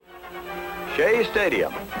Shea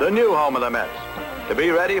Stadium, the new home of the Mets, to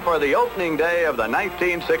be ready for the opening day of the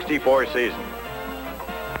 1964 season.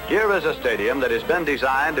 Here is a stadium that has been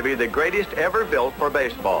designed to be the greatest ever built for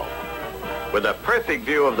baseball, with a perfect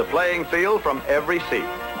view of the playing field from every seat.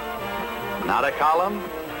 Not a column,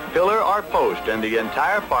 pillar, or post in the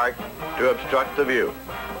entire park to obstruct the view.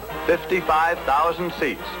 55,000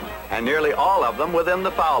 seats, and nearly all of them within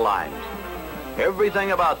the foul lines.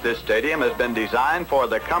 Everything about this stadium has been designed for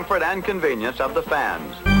the comfort and convenience of the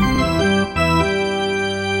fans.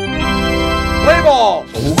 Play ball!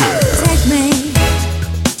 Take me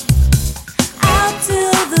out to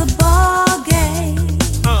the ball game.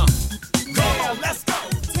 Go, let's go!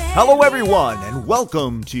 Hello, everyone, and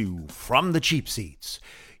welcome to From the Cheap Seats,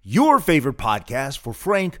 your favorite podcast for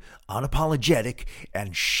frank, unapologetic,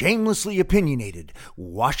 and shamelessly opinionated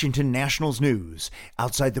Washington Nationals news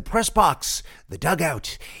outside the press box, the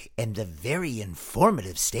dugout, and the very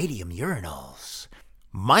informative stadium urinals.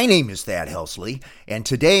 My name is Thad Helsley, and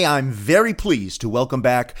today I'm very pleased to welcome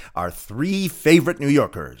back our three favorite New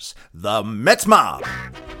Yorkers, the Mets Mob.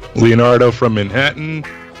 Leonardo from Manhattan,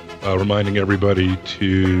 reminding everybody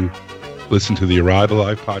to listen to the Arrive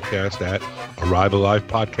Alive podcast at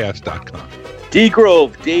arrivealivepodcast.com. Dave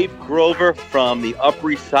Grover from the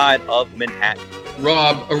Upper East Side of Manhattan.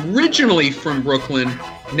 Rob, originally from Brooklyn,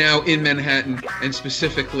 now in Manhattan, and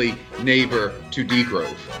specifically neighbor to D.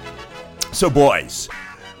 Grove. So, boys,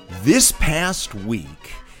 this past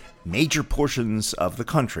week, major portions of the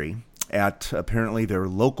country, at apparently their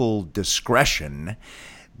local discretion,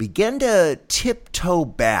 began to tiptoe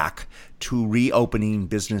back to reopening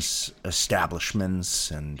business establishments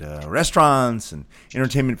and restaurants and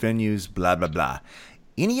entertainment venues, blah, blah, blah.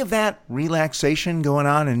 Any of that relaxation going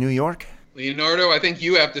on in New York? Leonardo, I think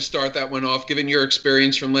you have to start that one off, given your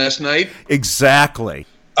experience from last night. Exactly.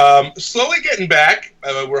 Slowly getting back.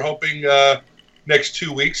 We're hoping next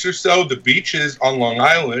 2 weeks or so, the beaches on Long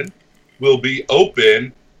Island will be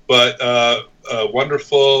open, but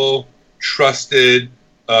wonderful, trusted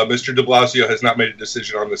Mr. de Blasio has not made a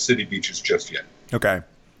decision on the city beaches just yet. Okay.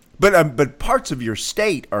 But parts of your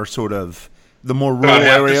state are sort of the more rural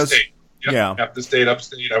areas. Yep, yeah. Half the state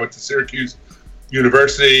upstate. I went to Syracuse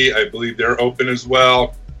University. I believe they're open as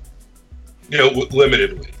well,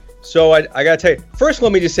 limitedly. So I got to tell you, first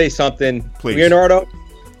let me just say something. Please. Leonardo,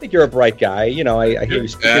 I think you're a bright guy. I hear you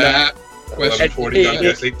speaking out. 1140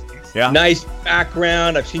 SATs. Yeah. Nice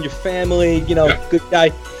background. I've seen your family, good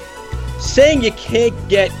guy. Saying you can't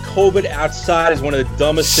get COVID outside is one of the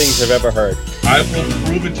dumbest things I've ever heard. I will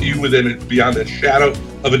prove it to you beyond a shadow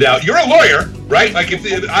of a doubt. You're a lawyer, right? Like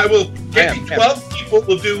I will get you 12 people.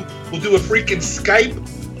 We'll do a freaking Skype.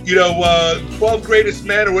 12 Greatest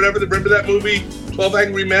Men or whatever. Remember that movie, 12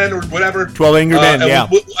 Angry Men or whatever. 12 Angry Men. Yeah.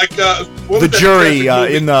 The jury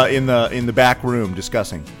in the back room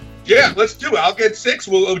discussing. Yeah, let's do it. I'll get 6.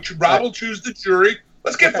 Rob will choose the jury.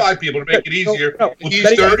 Let's get 5 people to make it easier. We'll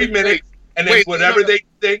use 30 minutes, and then whatever they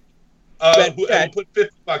think, we'll put $50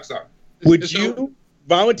 on. Would you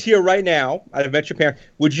volunteer right now? I've met your parents.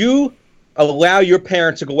 Would you allow your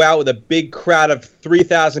parents to go out with a big crowd of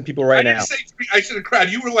 3,000 people right now? I said a crowd.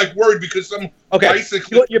 You were worried because some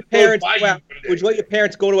bicyclist. Would you let your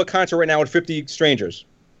parents go to a concert right now with 50 strangers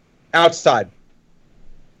outside?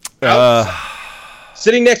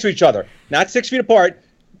 Sitting next to each other, not 6 feet apart,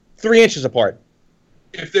 3 inches apart.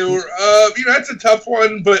 If they were, that's a tough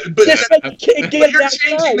one, but you're changing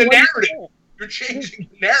the narrative. You're changing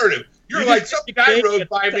the narrative. You're like, some guy rode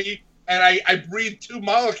by me, and I breathed 2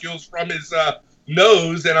 molecules from his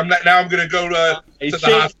nose, and I'm going to go to the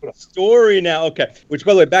hospital. Story now, okay. Which,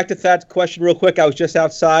 by the way, back to Thad's question real quick. I was just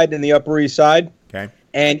outside in the Upper East Side, okay,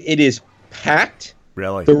 and it is packed.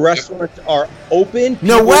 Really? The restaurants are open.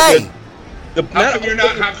 No way. How come you're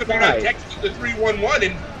not texting the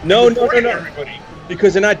 311 and no. everybody?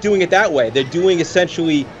 Because they're not doing it that way. They're doing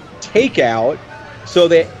essentially takeout. So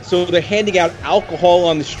they're handing out alcohol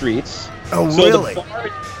on the streets. Oh, really?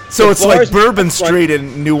 So it's like Bourbon Street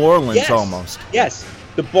in New Orleans almost. Yes.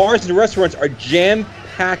 The bars and the restaurants are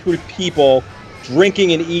jam-packed with people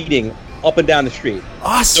drinking and eating up and down the street.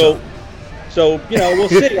 Awesome. So we'll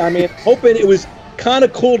see. I mean, hoping it was kind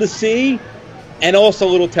of cool to see and also a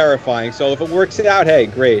little terrifying. So if it works out, hey,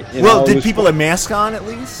 great. Did people have masks on at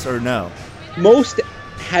least or no? Most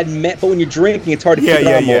had but when you're drinking, it's hard to keep it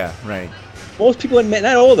on. Yeah, right. Most people had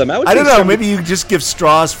not all of them. I don't know. Maybe you just give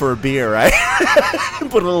straws for a beer, right?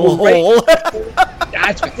 Put a little hole.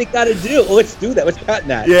 That's what they got to do. Let's do that. Let's patent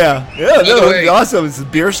that. Yeah. That would be awesome. It's a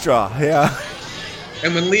beer straw. Yeah.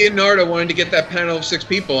 And when Leonardo wanted to get that panel of 6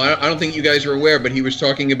 people, I don't think you guys are aware, but he was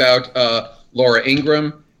talking about Laura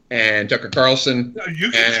Ingraham and Tucker Carlson. No,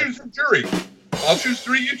 you can choose from jury. I'll choose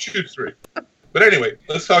 3. You choose 3. But anyway,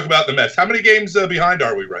 let's talk about the Mets. How many games behind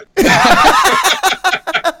are we, right?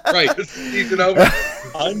 Right. This season over.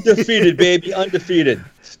 Undefeated, baby, undefeated.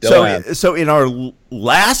 So in our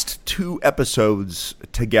last 2 episodes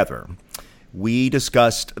together, we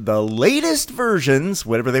discussed the latest versions,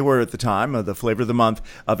 whatever they were at the time, of the flavor of the month,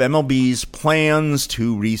 of MLB's plans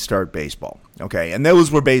to restart baseball. Okay, and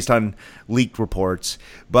those were based on leaked reports.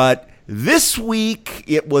 But this week,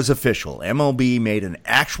 it was official. MLB made an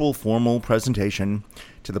actual formal presentation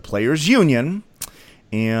to the Players Union.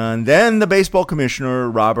 And then the baseball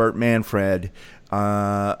commissioner, Robert Manfred,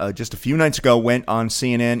 just a few nights ago went on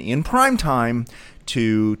CNN in prime time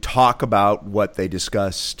to talk about what they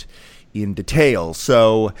discussed in detail.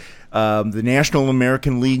 So the National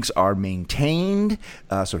American Leagues are maintained.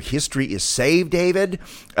 So history is saved, David.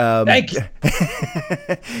 Thank you.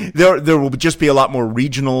 There will just be a lot more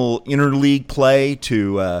regional interleague play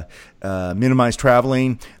to minimize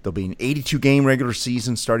traveling. There'll be an 82-game regular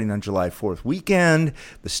season starting on July 4th weekend.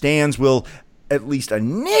 The stands will at least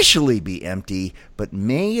initially be empty, but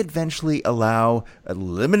may eventually allow a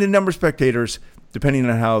limited number of spectators, depending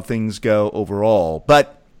on how things go overall.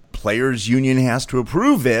 But Players Union has to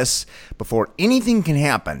approve this before anything can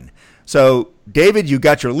happen. So, David, you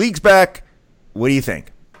got your leagues back. What do you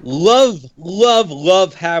think? Love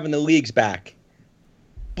having the leagues back.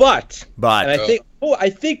 But and I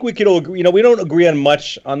think we could all agree. We don't agree on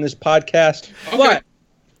much on this podcast. Okay.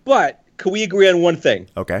 But can we agree on one thing?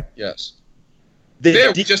 Okay. Yes.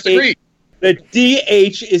 The We just agreed. The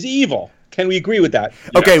DH is evil. Can we agree with that?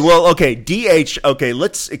 Okay, well, DH,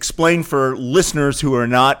 let's explain for listeners who are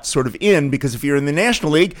not sort of in, because if you're in the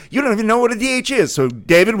National League, you don't even know what a DH is. So,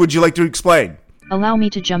 David, would you like to explain? Allow me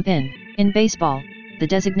to jump in. In baseball, the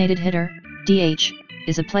designated hitter, DH,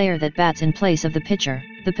 is a player that bats in place of the pitcher.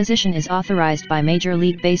 The position is authorized by Major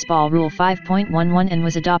League Baseball Rule 5.11 and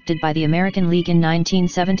was adopted by the American League in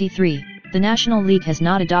 1973. The National League has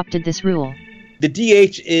not adopted this rule. The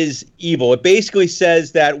DH is evil. It basically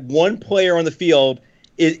says that one player on the field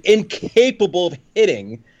is incapable of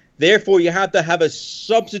hitting. Therefore, you have to have a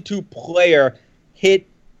substitute player hit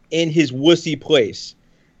in his wussy place.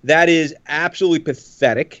 That is absolutely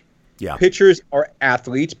pathetic. Yeah. Pitchers are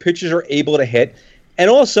athletes. Pitchers are able to hit. And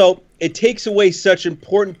also, it takes away such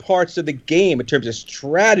important parts of the game in terms of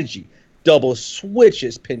strategy, double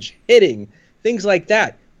switches, pinch hitting, things like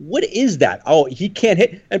that. What is that? Oh, he can't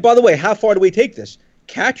hit. And by the way, how far do we take this?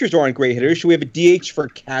 Catchers aren't great hitters. Should we have a DH for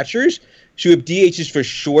catchers? Should we have DHs for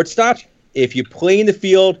shortstops? If you play in the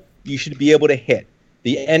field, you should be able to hit.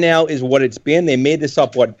 The NL is what it's been. They made this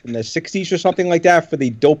up, in the 60s or something like that for the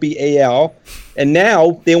dopey AL. And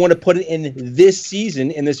now they want to put it in this season,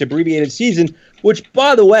 in this abbreviated season, which,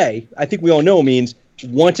 by the way, I think we all know means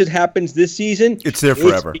once it happens this season, it's there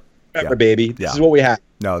forever. It's forever, baby. This is what we have.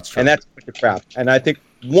 No, it's true. And that's the crap. And I think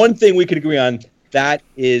one thing we could agree on, that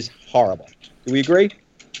is horrible. Do we agree?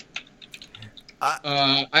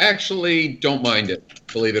 I actually don't mind it,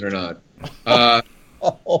 believe it or not.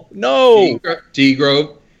 Oh, no.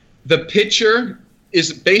 D-Grove, the pitcher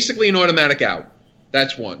is basically an automatic out.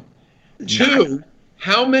 That's one. Two,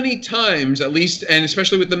 how many times, at least, and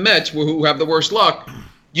especially with the Mets, who have the worst luck,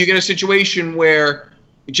 you get a situation where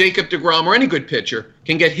Jacob deGrom or any good pitcher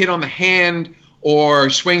can get hit on the hand or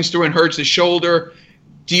swings through and hurts his shoulder.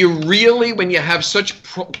 Do you really, when you have such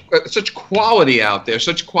quality out there,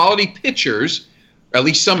 such quality pitchers, at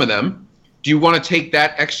least some of them, do you want to take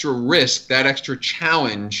that extra risk, that extra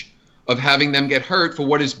challenge of having them get hurt for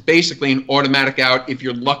what is basically an automatic out if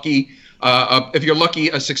you're lucky?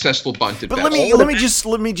 A successful bunt at But best.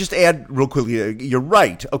 let me just add real quickly. You're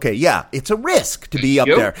right. Okay, yeah, it's a risk to be up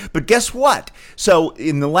there. But guess what? So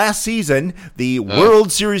in the last season, the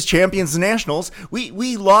World Series champions, the Nationals,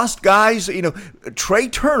 we lost guys. Trey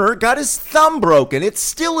Turner got his thumb broken. It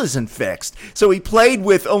still isn't fixed. So he played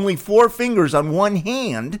with only 4 fingers on one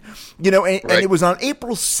hand. And it was on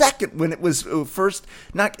April 2nd when it was first.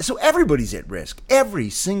 So everybody's at risk.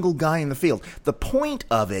 Every single guy in the field. The point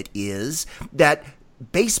of it is that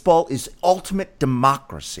baseball is ultimate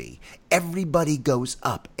democracy. Everybody goes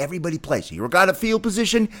up. Everybody plays. You're got a field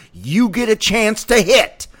position, you get a chance to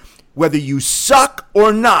hit. Whether you suck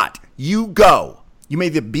or not, you go. You may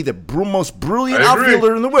be the most brilliant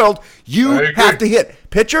outfielder in the world. You have to hit.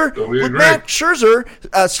 Pitcher, with Matt Scherzer,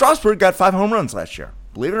 Strasburg got 5 home runs last year.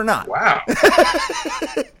 Believe it or not. Wow.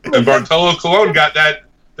 And Bartolo Colon got that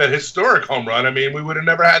historic home run. I mean, we would have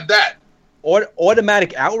never had that.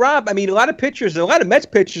 Automatic out, Rob? I mean, a lot of Mets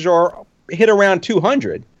pitchers are hit around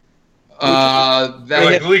 200.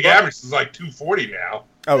 The league average is like 240 now.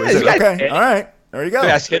 Oh, is it? Okay. All right. There you go.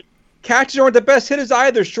 Best hit. Catchers aren't the best hitters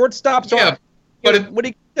either. Shortstops aren't. But what do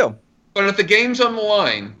you do? But if the game's on the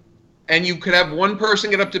line, and you could have one person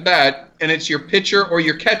get up to bat, and it's your pitcher or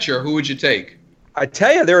your catcher, who would you take? I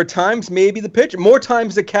tell you, there are times maybe the pitcher, more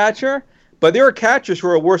times the catcher, but there are catchers who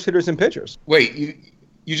are worse hitters than pitchers. Wait,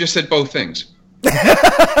 you just said both things.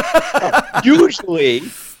 Usually,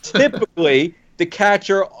 typically, the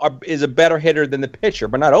catcher is a better hitter than the pitcher,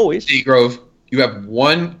 but not always. Grove, you have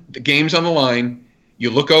the game's on the line. You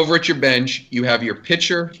look over at your bench. You have your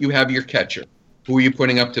pitcher. You have your catcher. Who are you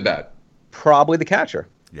putting up to bat? Probably the catcher.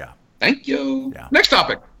 Yeah. Thank you. Yeah. Next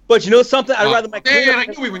topic. But you know something? I'd rather my cleanup. I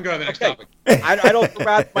knew we wouldn't go to the next topic. I don't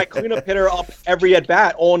rather my cleanup hitter up every at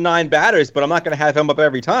bat, all 9 batters, but I'm not going to have him up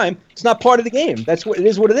every time. It's not part of the game. That's what it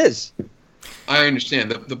is. What it is. I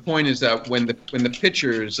understand. The point is that when the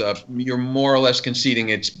pitcher's up, you're more or less conceding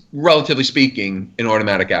it's, relatively speaking, an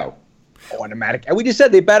automatic out. Automatic. And we just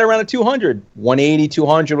said they bat around a 200, 180,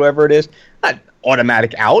 200, whatever it is. Not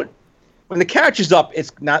automatic out. When the catcher's up,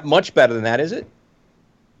 it's not much better than that, is it?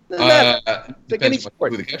 Depends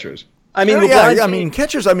on who the catcher is. I mean,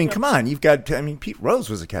 catchers. I mean, come on. You've got. I mean, Pete Rose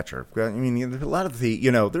was a catcher. I mean, a lot of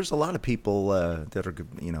there's a lot of people that are,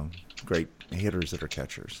 great hitters that are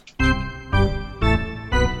catchers.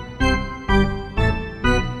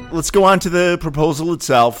 Let's go on to the proposal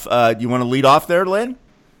itself. You want to lead off there, Lynn?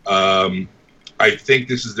 I think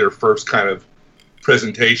this is their first kind of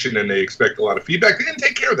presentation, and they expect a lot of feedback. They didn't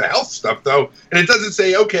take care of the health stuff, though, and it doesn't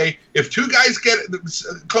say, okay, if 2 guys get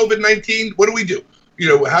COVID-19, what do we do?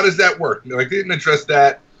 How does that work? They didn't address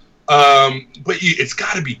that. But it's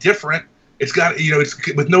got to be different. It's got,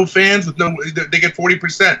 it's with no fans, they get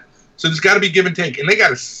 40%. So there's got to be give and take, and they got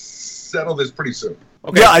to settle this pretty soon.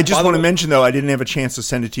 Okay. Yeah, I just want to mention, though, I didn't have a chance to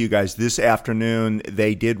send it to you guys. This afternoon,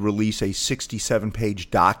 they did release a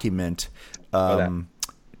 67-page document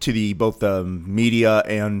to both the media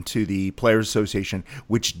and to the Players Association,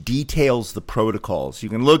 which details the protocols. You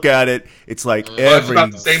can look at it. It's like every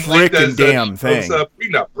freaking damn thing.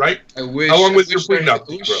 Prenup, right? How long was your prenup?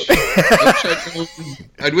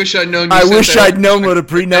 I wish I'd known. I wish I'd known what a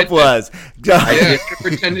prenup was. I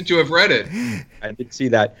pretended to have read it. I did see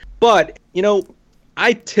that. But,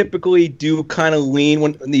 I typically do kind of lean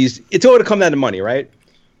when these – it's all going to come down to money, right?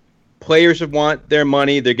 Players want their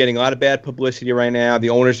money. They're getting a lot of bad publicity right now. The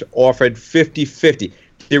owners offered 50-50.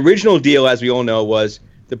 The original deal, as we all know, was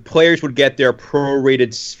the players would get their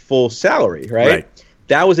prorated full salary, right?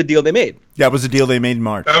 That was a deal they made. That was a deal they made in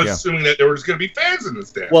March. I was assuming that there was going to be fans in the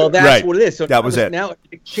stand. Well, that's what it is. So that was it. Now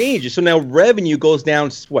it changes. So now revenue goes down,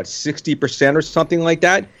 60% or something like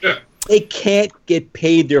that? Yeah. They can't get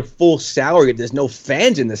paid their full salary if there's no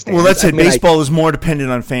fans in the stands. Well, let's say baseball is more dependent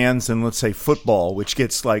on fans than, let's say, football, which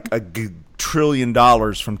gets like $1 trillion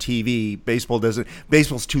from TV. Baseball doesn't.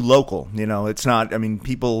 Baseball's too local. It's not. I mean,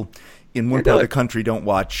 people in one part of the country don't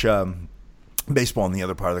watch baseball in the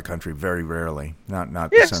other part of the country very rarely. Not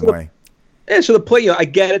the same way. Yeah, so I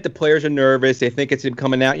get it. The players are nervous. They think it's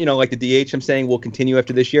coming out. Like the DH I'm saying will continue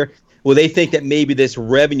after this year. Well, they think that maybe this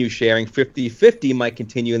revenue sharing 50-50 might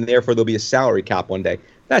continue, and therefore there'll be a salary cap one day.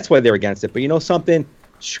 That's why they're against it. But something?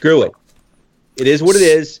 Screw it. It is what it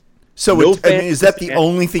is. So is that the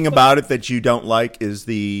only thing about it that you don't like is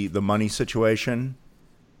the money situation?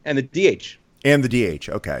 And the DH. And the DH,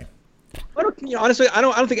 okay. Honestly, I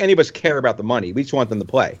don't think any of us care about the money. We just want them to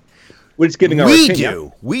play. We're just giving our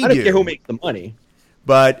opinion. We do. I don't care who makes the money.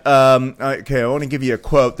 But, okay, I want to give you a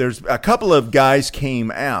quote. There's a couple of guys came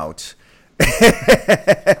out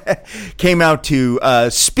to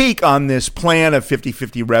speak on this plan of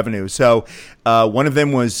 50-50 revenue. So one of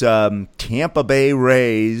them was Tampa Bay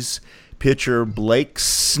Rays pitcher Blake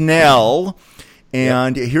Snell.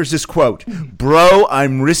 And here's this quote. "Bro,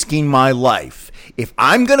 I'm risking my life. If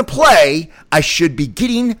I'm going to play, I should be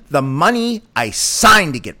getting the money I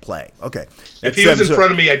signed to get play." Okay. If he was in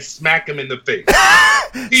front of me, I'd smack him in the face.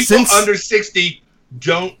 People under 60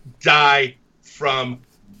 don't die from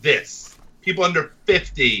this. People under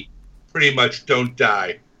 50 pretty much don't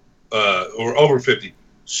die, or over 50.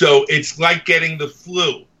 So it's like getting the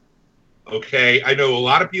flu. Okay? I know a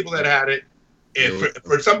lot of people that had it. And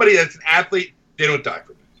for somebody that's an athlete, they don't die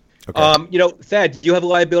from it. Okay. Thad, do you have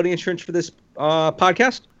liability insurance for this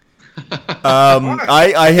podcast?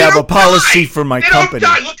 I have a policy for my company. They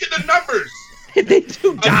don't die. Look at the numbers. They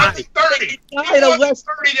do die. 30. At a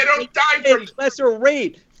 30, they don't die from lesser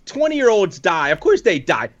rate. 20-year-olds die. Of course they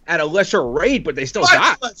die at a lesser rate, but they still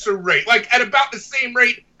die. Lesser rate, like at about the same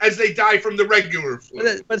rate as they die from the regular flu.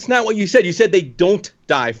 But it's not what you said. You said they don't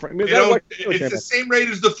die from. It's the same rate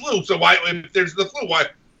as the flu. So why, if there's the flu, why?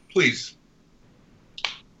 Please.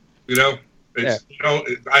 It's,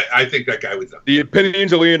 I think that guy was up. The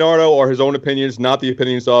opinions of Leonardo are his own opinions, not the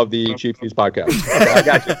opinions of the Cheap Seats podcast. Okay, I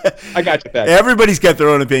got you. I got you. Everybody's got their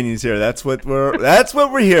own opinions here. That's what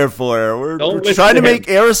we're here for. We're trying to make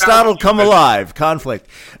Aristotle come alive. Conflict.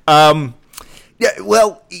 Yeah.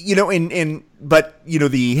 Well, but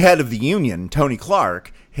the head of the union, Tony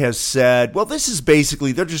Clark, has said, well, this is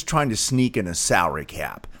basically they're just trying to sneak in a salary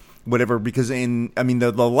cap, whatever. Because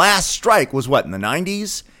the last strike was what, in the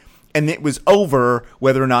 90s. And it was over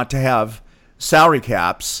whether or not to have salary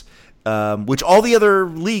caps, which all the other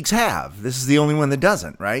leagues have. This is the only one that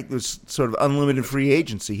doesn't, right? There's sort of unlimited free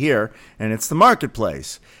agency here, and it's the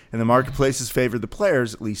marketplace. And the marketplace has favored the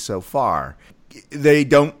players, at least so far.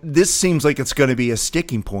 This seems like it's going to be a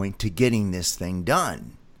sticking point to getting this thing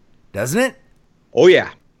done, doesn't it? Oh,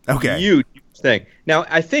 yeah. Okay. Huge thing. Now,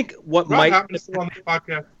 I think what Rob Hauptman's still on this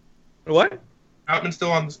podcast. What? Hauptman's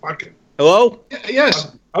still on this podcast. Hello?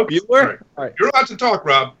 Yes. Okay. You were? All right. You're allowed to talk,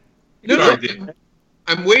 Rob. No,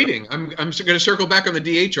 I'm waiting. I'm going to circle back on the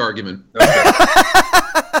DH argument. Okay.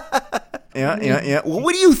 Yeah. Well,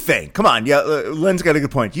 what do you think? Come on. Yeah, Len's got a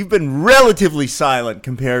good point. You've been relatively silent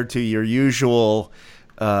compared to your usual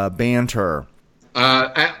banter.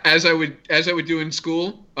 As I would do in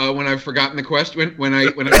school when I've forgotten the question, when I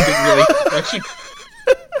didn't really the question.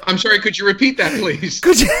 I'm sorry. Could you repeat that, please?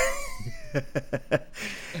 Could you?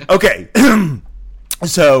 Okay.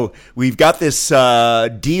 So we've got this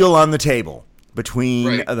deal on the table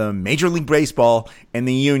between the Major League Baseball and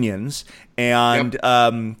the unions, and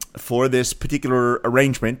for this particular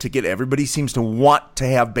arrangement to get everybody seems to want to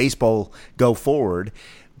have baseball go forward,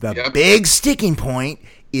 the big sticking point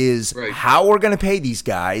is how we're going to pay these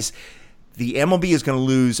guys. The MLB is going to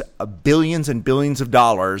lose billions and billions of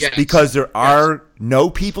dollars because there are no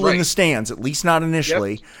people in the stands, at least not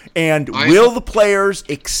initially. And will the players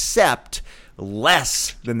accept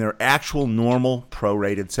less than their actual normal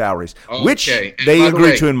prorated salaries, which they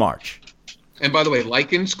agreed to in March? And by the way,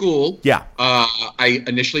 like in school, I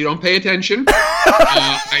initially don't pay attention.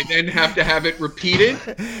 I then have to have it repeated,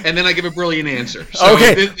 and then I give a brilliant answer. So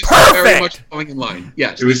this is very much going in line.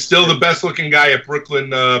 Yes. It was still the best-looking guy at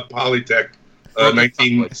Brooklyn Polytech,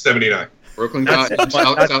 1979. Brooklyn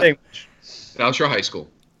South Shore High School.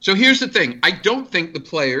 So here's the thing. I don't think the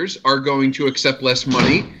players are going to accept less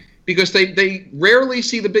money because they rarely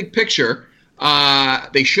see the big picture.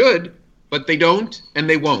 They should, but they don't, and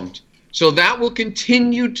they won't. So that will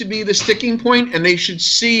continue to be the sticking point, and they should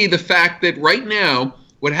see the fact that right now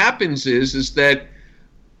what happens is that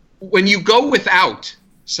when you go without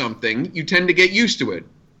something, you tend to get used to it,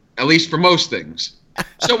 at least for most things.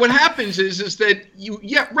 So what happens is that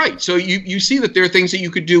so you see that there are things that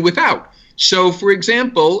you could do without. So, for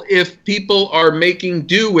example, if people are making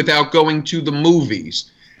do without going to the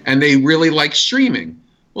movies and they really like streaming,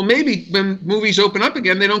 well, maybe when movies open up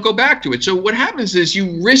again, they don't go back to it. So what happens is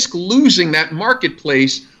you risk losing that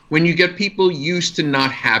marketplace when you get people used to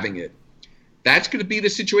not having it. That's going to be the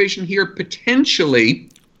situation here potentially,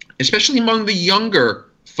 especially among the younger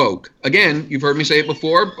folk. Again, you've heard me say it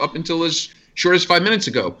before, up until as short as 5 minutes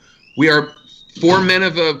ago. We are 4 men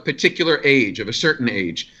of a particular age, of a certain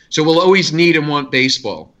age. So we'll always need and want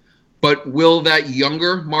baseball. But will that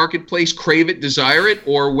younger marketplace crave it, desire it,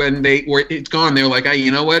 or when it's gone, they're like, you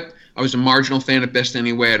know what? I was a marginal fan at best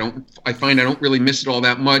anyway. I find I don't really miss it all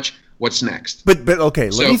that much. What's next? But okay,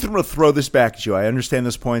 let me throw this back at you. I understand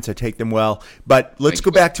those points. I take them well. But let's go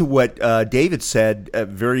back to what David said at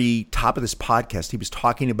the very top of this podcast. He was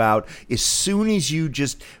talking about as soon as you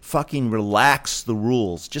just fucking relax the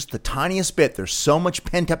rules, just the tiniest bit, there's so much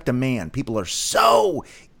pent-up demand. People are so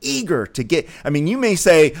eager to get. I mean, you may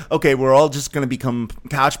say, okay, we're all just going to become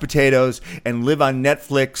couch potatoes and live on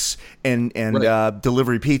Netflix and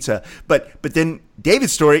delivery pizza. But then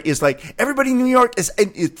David's story is like everybody in New York is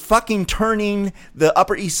fucking turning the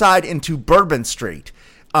Upper East Side into Bourbon Street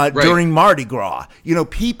during Mardi Gras. You know,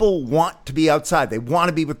 people want to be outside. They want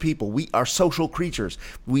to be with people. We are social creatures.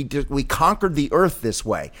 We conquered the earth this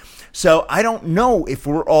way. So I don't know if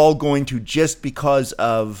we're all going to, just because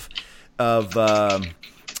of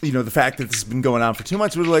the fact that this has been going on for 2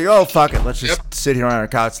 months, we're like, oh, fuck it. Let's just sit here on our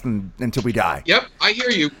couch until we die. Yep, I hear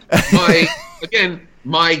you.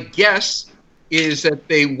 My guess is that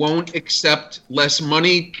they won't accept less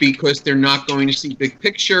money because they're not going to see big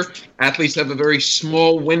picture. Athletes have a very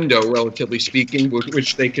small window, relatively speaking,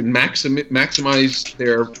 which they can maximize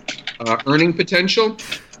their earning potential.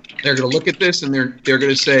 They're going to look at this and they're going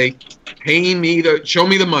to say, show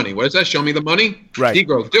me the money. What is that? Show me the money? Right.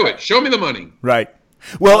 Degrowth, do it. Show me the money. Right.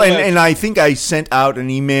 Well, and I think I sent out an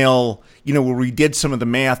email where we did some of the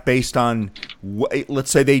math based on,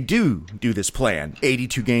 let's say they do this plan,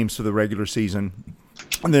 82 games for the regular season.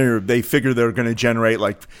 And they figure they're going to generate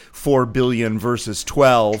like $4 billion versus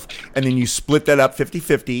 12, and then you split that up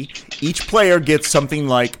 50-50. Each player gets something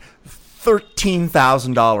like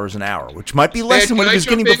 $13,000 an hour, which might be less than what he was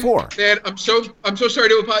getting before. Dad, I'm so sorry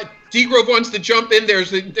to apologize. D Grove wants to jump in.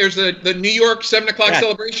 There's the New York 7 o'clock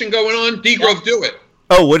celebration going on. D Grove, do it.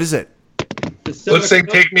 Oh, what is it? Let's sing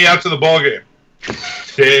 "Take Me Out to the Ball Game."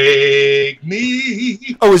 Take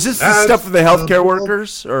me. Oh, is this the stuff for the healthcare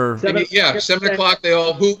workers? Or 7 o'clock. They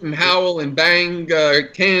all hoot and howl and bang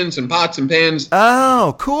cans and pots and pans.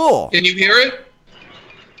 Oh, cool. Can you hear it?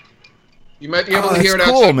 You might be able to hear it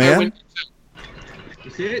cool, outside man.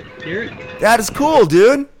 You see it? Hear it? That is cool,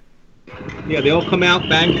 dude. Yeah, they all come out,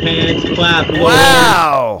 bang pans, clap.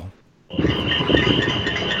 Wow.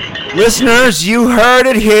 Listeners, you heard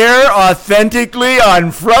it here authentically on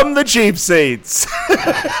From the Cheap Seats.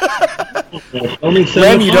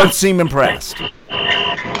 Glenn, you don't seem impressed.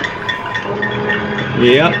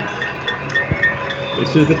 Yep.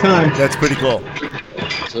 This is the time. That's pretty cool.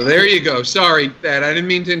 So there you go. Sorry, Dad. I didn't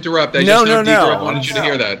mean to interrupt. I wanted you to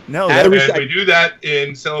hear that. No, and we do that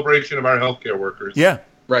in celebration of our healthcare workers. Yeah.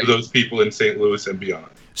 Right. For those people in St. Louis and beyond.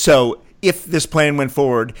 So if this plan went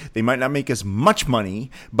forward, they might not make as much money,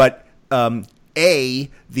 but the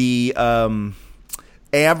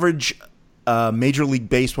average Major League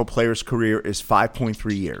Baseball player's career is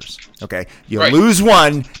 5.3 years. Okay, you lose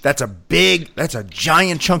one, that's a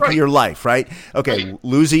giant chunk of your life, right? Okay,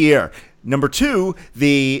 lose a year. Number two,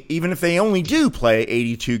 even if they only do play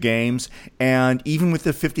 82 games, and even with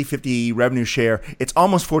the 50-50 revenue share, it's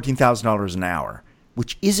almost $14,000 an hour,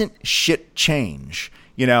 which isn't shit change.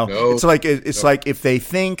 It's like if they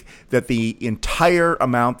think that the entire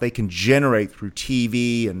amount they can generate through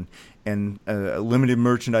TV and limited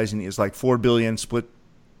merchandising is like $4 billion split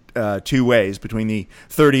two ways between the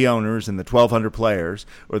 30 owners and the 1,200 players,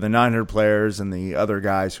 or the 900 players and the other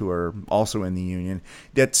guys who are also in the union,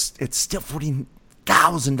 it's still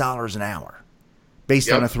 $14,000 an hour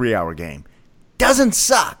based on a 3-hour game. Doesn't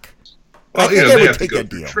suck. Well, I think they would have to take go that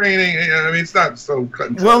through deal. training. It's not so cut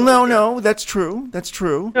and dry. Well, no, that's true.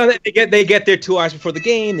 No, they get there 2 hours before the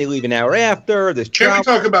game. They leave an hour after. There's Can we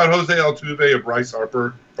talk about Jose Altuve or Bryce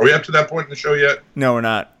Harper? Are we up to that point in the show yet? No, we're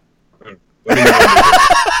not. Let me know.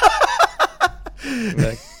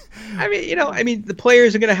 the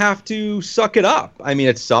players are going to have to suck it up.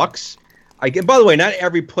 It sucks. By the way, not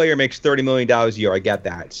every player makes $30 million a year. I get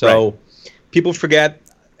that. So people forget.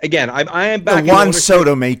 Again, I am back. Juan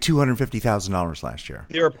Soto made $250,000 last year.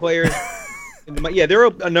 There are players. There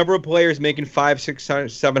are a number of players making $500,000,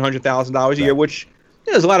 $600,000, $700,000 a year, which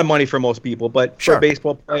is a lot of money for most people. But for a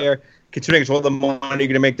baseball player, considering it's all the money you're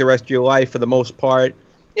going to make the rest of your life for the most part,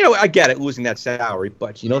 I get it, losing that salary.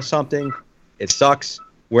 But you know something? It sucks.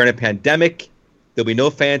 We're in a pandemic. There'll be no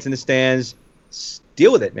fans in the stands.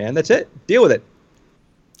 Deal with it, man. That's it. Deal with it.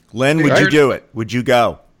 Len, would you do it? Would you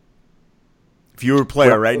go? If you were a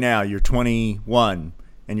player right now, you're 21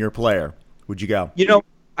 and you're a player, would you go?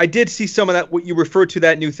 I did see some of that, what you referred to,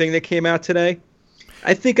 that new thing that came out today.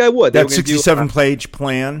 I think I would. That 67-page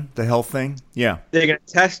plan, the health thing? Yeah. They're going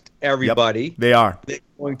to test everybody. Yep, they are. They're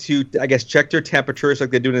going to, I guess, check their temperatures like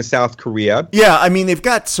they're doing in South Korea. Yeah, they've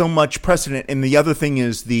got so much precedent. And the other thing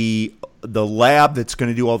is the lab that's going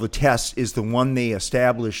to do all the tests is the one they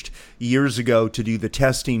established years ago to do the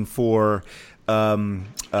testing for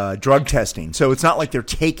drug testing. So it's not like they're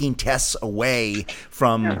taking tests away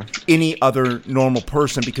from any other normal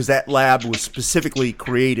person, because that lab was specifically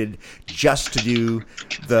created just to do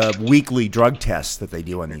the weekly drug tests that they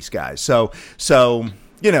do on these guys. So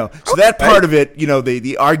that part of it,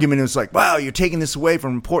 the argument is like, wow, you're taking this away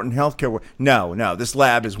from important healthcare work. No, this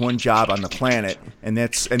lab is one job on the planet, and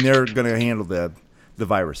they're going to handle the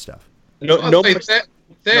virus stuff.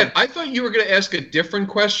 Dad, I thought you were going to ask a different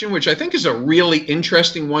question, which I think is a really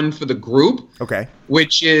interesting one for the group. Okay.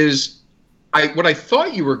 Which is, what I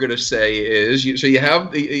thought you were going to say is,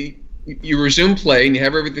 you resume play and you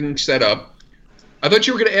have everything set up. I thought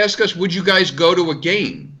you were going to ask us, would you guys go to a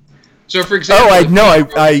game? So, for example,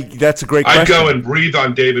 that's a great question. I'd go and breathe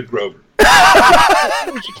on David Grover.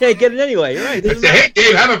 You can't get it anyway. You're right. I'd say, hey,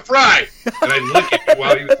 Dave, have a fry. And I'd lick it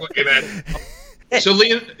while he was looking at it. So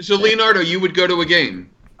Leonardo, you would go to a game.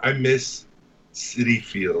 I miss Citi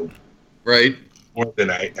Field, right? More than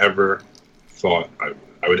I ever thought I would.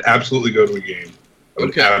 I would absolutely go to a game. I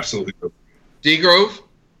would absolutely go. D Grove,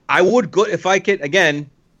 I would go if I could. Again,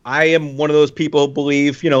 I am one of those people who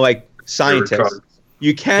believe, like scientists.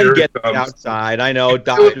 You can Here get it them comes. outside. I know. Do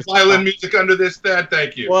Doctors. violin music under this, Dad.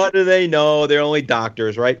 Thank you. What do they know? They're only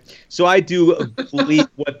doctors, right? So I do believe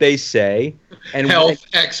what they say. And Health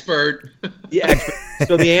expert. Yeah.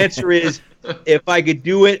 So the answer is, if I could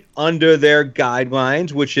do it under their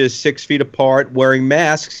guidelines, which is 6 feet apart, wearing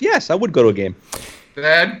masks, yes, I would go to a game.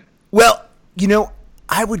 Dad? Well,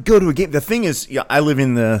 I would go to a game. The thing is, I live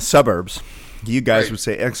in the suburbs. You guys would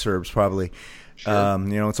say exurbs, probably.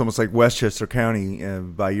 Sure. It's almost like Westchester County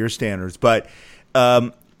by your standards. But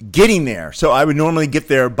getting there, so I would normally get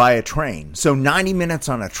there by a train. So 90 minutes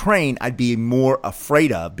on a train, I'd be more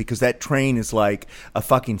afraid of, because that train is like a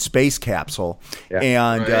fucking space capsule. Yeah.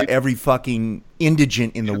 And every fucking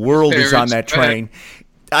indigent in the world is on that train.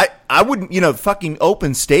 I wouldn't, fucking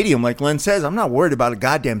open stadium, like Len says, I'm not worried about a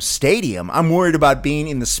goddamn stadium. I'm worried about being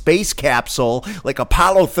in the space capsule like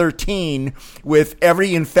Apollo 13 with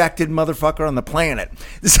every infected motherfucker on the planet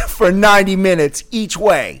for 90 minutes each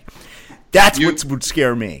way. That's what would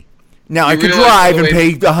scare me. Now, I could drive and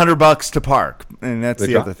pay $100 to park, and that's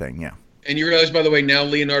the other thing, yeah. And you realize, by the way, now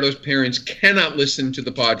Leonardo's parents cannot listen to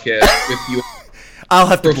the podcast with you. I'll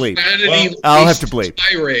have to bleep. I'll have to bleep.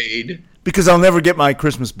 Tirade. Because I'll never get my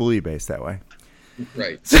Christmas believe base that way.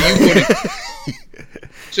 Right. So you wouldn't.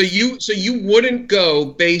 so you wouldn't go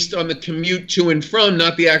based on the commute to and from,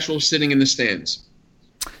 not the actual sitting in the stands.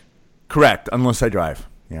 Correct, unless I drive.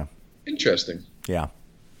 Yeah. Interesting. Yeah.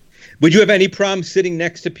 Would you have any problem sitting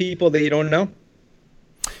next to people that you don't know?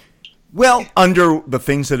 Well, under the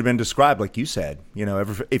things that have been described, like you said,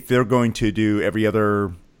 if they're going to do every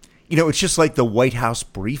other. It's just like the White House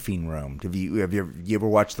briefing room. Have you ever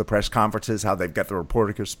watched the press conferences, how they've got the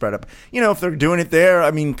reporters spread up? If they're doing it there,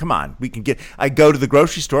 I mean, come on. I go to the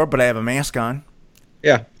grocery store, but I have a mask on.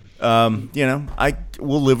 Yeah. I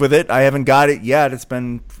will live with it. I haven't got it yet. I've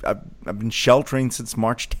been sheltering since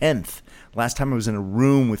March 10th. Last time I was in a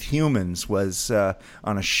room with humans was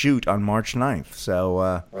on a shoot on March 9th. So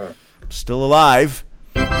I'm still alive.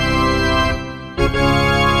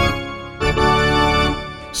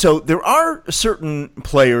 So there are certain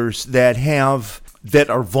players that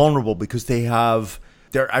are vulnerable because they have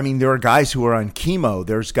there are guys who are on chemo.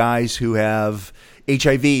 There's guys who have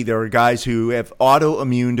HIV. There are guys who have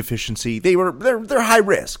autoimmune deficiency. They're high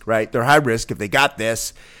risk, right? They're high risk. If they got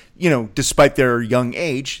this, despite their young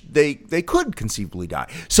age, they could conceivably die.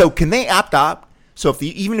 So can they opt out? So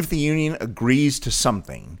even if the union agrees to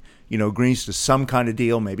something, agrees to some kind of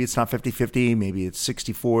deal. Maybe it's not 50-50, maybe it's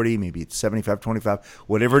 60-40, maybe it's 75-25,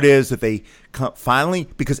 whatever it is that they finally,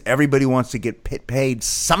 because everybody wants to get paid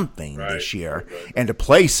something this year and to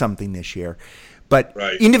play something this year. But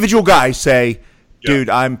individual guys say, dude,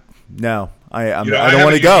 I don't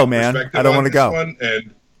want to go, man. I don't want to go. And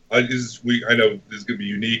I know this is going to be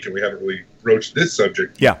unique and we haven't really broached this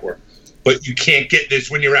subject before. But you can't get this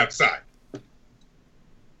when you're outside.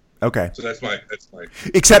 Okay. So that's my.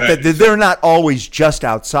 Except that they're not always just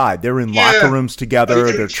outside. They're in locker rooms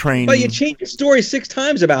together. They're training. But you changed your story 6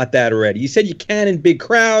 times about that already. You said you can in big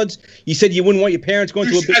crowds. You said you wouldn't want your parents going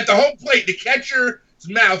to a big. At the home plate, the catcher's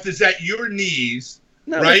mouth is at your knees,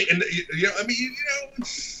 right? And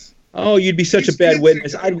Oh, you'd be such a bad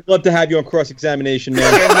witness. I'd love to have you on cross-examination,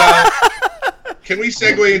 man. Can we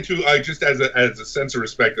segue into just as a sense of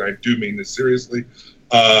respect? And I do mean this seriously.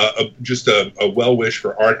 Just a well wish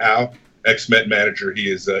for Art Howe, ex-Met manager. He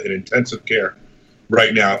is in intensive care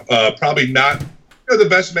right now. Probably not the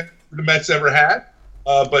best man the Mets ever had,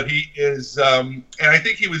 but he is. And I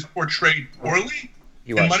think he was portrayed poorly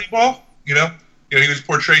in Moneyball. He was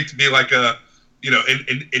portrayed to be like an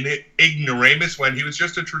ignoramus when he was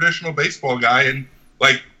just a traditional baseball guy and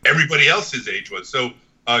like everybody else his age was. So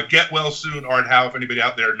get well soon, Art Howe. If anybody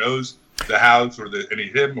out there knows the Howes or any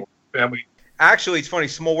of him or family. Actually, it's funny,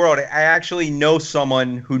 small world. I actually know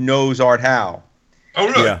someone who knows Art Howe. Oh,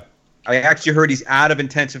 really? Yeah. I actually heard he's out of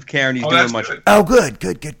intensive care and he's doing much. Good. Oh, good.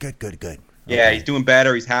 Yeah, he's doing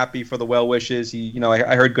better. He's happy for the well wishes.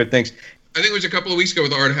 I heard good things. I think it was a couple of weeks ago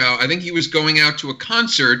with Art Howe. I think he was going out to a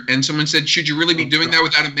concert and someone said, "Should you really be doing that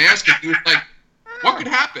without a mask?" And he was like, "What could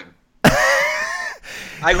happen?"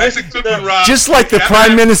 I listened to just like the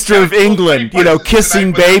Prime Minister of England,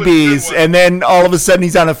 kissing babies, and then all of a sudden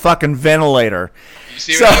he's on a fucking ventilator. You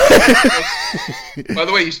see what happened? By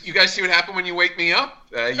the way, you guys see what happened when you wake me up?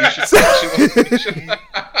 You should.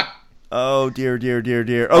 Oh, dear.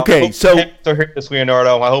 Okay, so to hear this,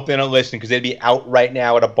 Leonardo. I hope they don't listen because they'd be out right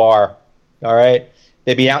now at a bar. All right,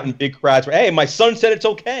 they'd be out in big crowds. Hey, my son said it's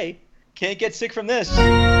okay. Can't get sick from this.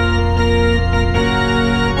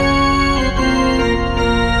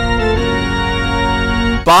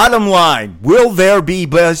 Bottom line, will there be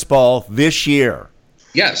baseball this year?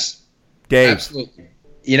 Yes. Dave. Absolutely.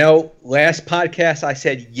 Last podcast I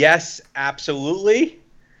said yes, absolutely.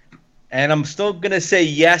 And I'm still going to say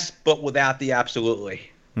yes, but without the absolutely.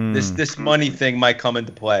 This money thing might come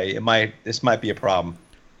into play. This might be a problem.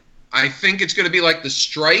 I think it's going to be like the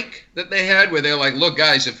strike that they had where they're like, look,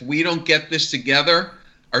 guys, if we don't get this together,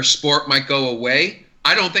 our sport might go away.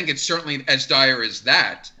 I don't think it's certainly as dire as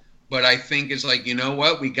that. But I think it's like, you know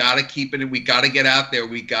what? We got to keep it. We got to get out there.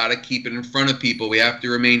 We got to keep it in front of people. We have to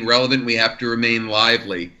remain relevant. We have to remain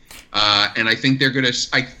lively. And I think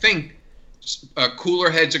cooler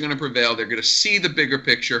heads are going to prevail. They're going to see the bigger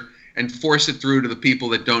picture and force it through to the people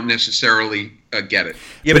that don't necessarily get it.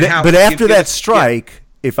 Yeah, but after that strike,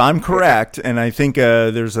 if I'm correct, and I think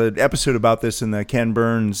there's an episode about this in the Ken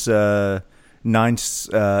Burns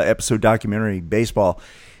 9-episode documentary, Baseball.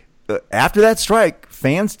 After that strike,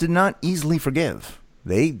 fans did not easily forgive.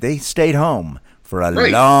 They stayed home for a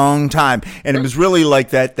long time. And it was really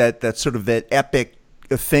like that sort of that epic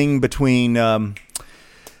thing between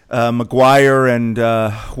McGuire and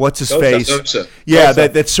what's his face? Sosa. Yeah,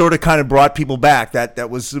 that sort of kind of brought people back. That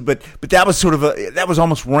was, but that was sort of that was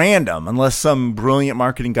almost random, unless some brilliant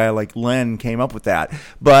marketing guy like Len came up with that.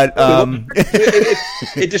 But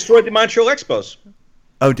it destroyed the Montreal Expos.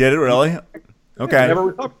 Oh, did it really? Okay, never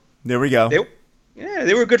recovered. There we go.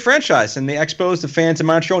 They were a good franchise, and the Expos, the fans in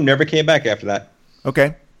Montreal, never came back after that.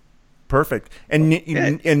 Okay. Perfect.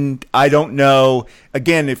 And I don't know,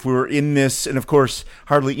 again, if we're in this, and of course,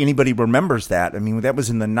 hardly anybody remembers that. I mean, that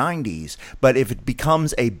was in the 90s. But if it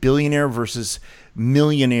becomes a billionaire versus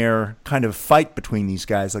millionaire kind of fight between these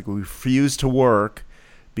guys, like we refuse to work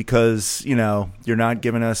because, you're not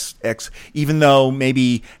giving us X, even though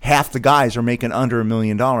maybe half the guys are making under $1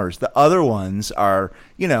 million. The other ones are,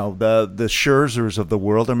 the Scherzers of the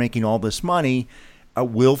world are making all this money.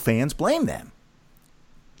 Will fans blame them?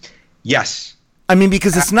 Yes. I mean,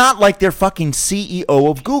 because it's not like they're fucking CEO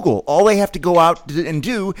of Google. All they have to go out and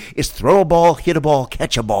do is throw a ball, hit a ball,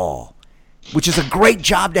 catch a ball, which is a great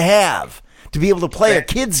job to have. To be able to play a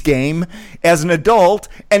kid's game as an adult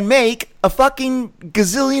and make a fucking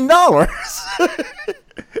gazillion dollars.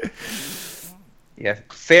 Yeah.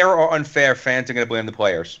 Fair or unfair, fans are going to blame the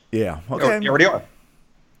players. Yeah. Okay. They already are.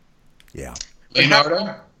 Yeah.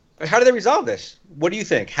 Leonardo? How do they resolve this? What do you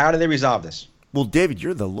think? How do they resolve this? Well, David,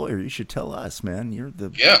 you're the lawyer. You should tell us, man. You're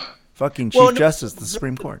the fucking Chief Justice of the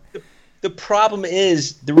Supreme Court. The problem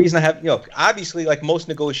is, the reason I have, obviously, like most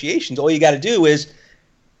negotiations, all you got to do is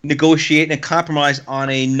negotiate and compromise on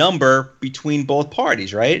a number between both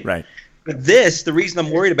parties, right? Right. But the reason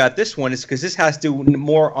I'm worried about this one is because this has to do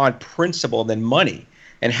more on principle than money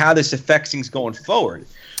and how this affects things going forward.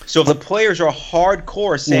 So if the players are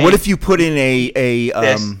hardcore saying... What if you put in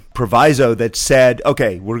a proviso that said,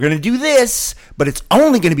 okay, we're going to do this, but it's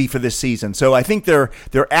only going to be for this season. So I think their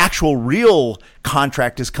actual real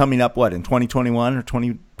contract is coming up, in 2021 or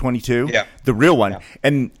 2022? Yeah. The real one.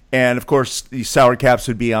 Yeah. And of course, the salary caps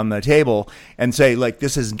would be on the table and say, like,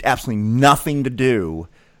 this has absolutely nothing to do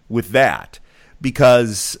with that.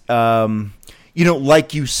 Because...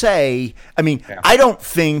 like you say, I mean, I don't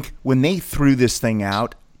think when they threw this thing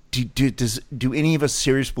out, do any of us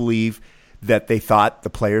seriously believe that they thought the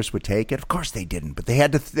players would take it? Of course they didn't, but they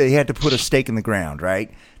had to put a stake in the ground,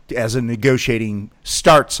 right? As a negotiating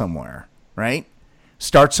start somewhere, right?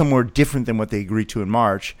 Start somewhere different than what they agreed to in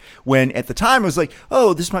March, when at the time it was like,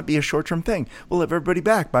 oh, this might be a short-term thing. We'll have everybody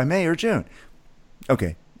back by May or June.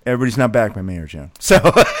 Okay. Everybody's not back by May or June. So,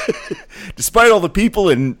 despite all the people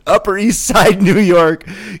in Upper East Side New York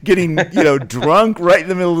getting, drunk right in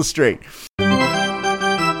the middle of the street.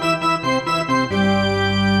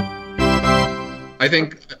 I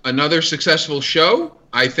think another successful show.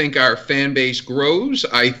 I think our fan base grows.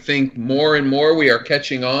 I think more and more we are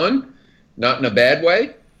catching on, not in a bad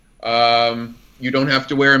way. You don't have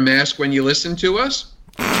to wear a mask when you listen to us.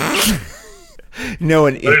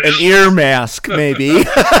 An ear mask, maybe.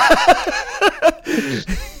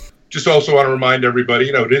 Just also want to remind everybody,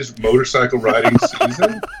 it is motorcycle riding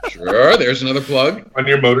season. Sure, there's another plug. On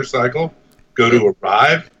your motorcycle, go to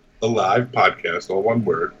Arrive Alive Podcast, all one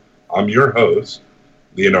word. I'm your host,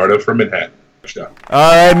 Leonardo from Manhattan. All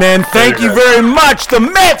right, man. Thank you very much. The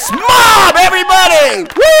Mets mob, everybody!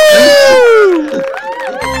 Woo!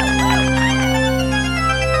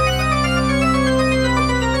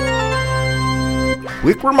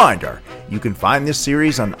 Quick reminder, you can find this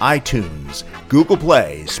series on iTunes, Google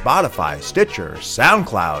Play, Spotify, Stitcher,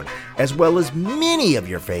 SoundCloud, as well as many of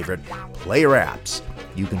your favorite player apps.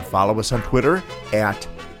 You can follow us on Twitter at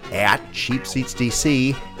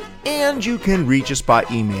CheapSeatsDC, and you can reach us by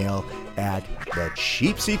email at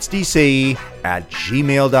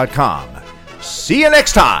thecheapseatsdc@gmail.com. See you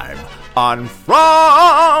next time on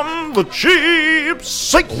From the Cheap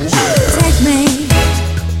Seats. Take me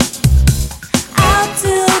out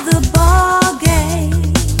to the ball game.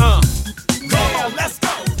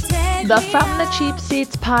 The From the Cheap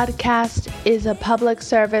Seats podcast is a public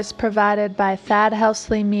service provided by Thad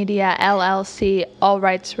Helsley Media, LLC, all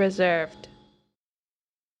rights reserved.